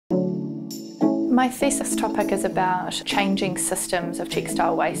My thesis topic is about changing systems of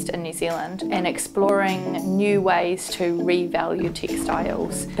textile waste in New Zealand and exploring new ways to revalue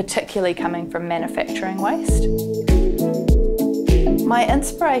textiles, particularly coming from manufacturing waste. My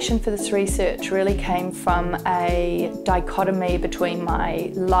inspiration for this research really came from a dichotomy between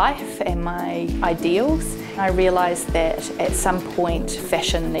my life and my ideals. I realised that at some point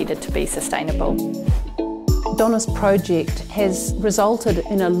fashion needed to be sustainable. Donna's project has resulted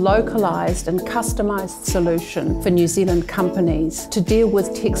in a localised and customised solution for New Zealand companies to deal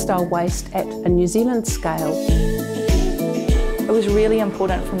with textile waste at a New Zealand scale. It was really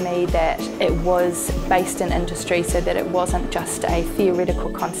important for me that it was based in industry so that it wasn't just a theoretical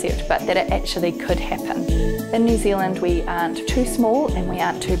concept but that it actually could happen. In New Zealand we aren't too small and we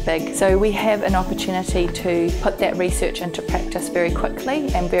aren't too big, so we have an opportunity to put that research into practice very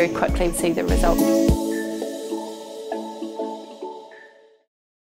quickly and very quickly see the results.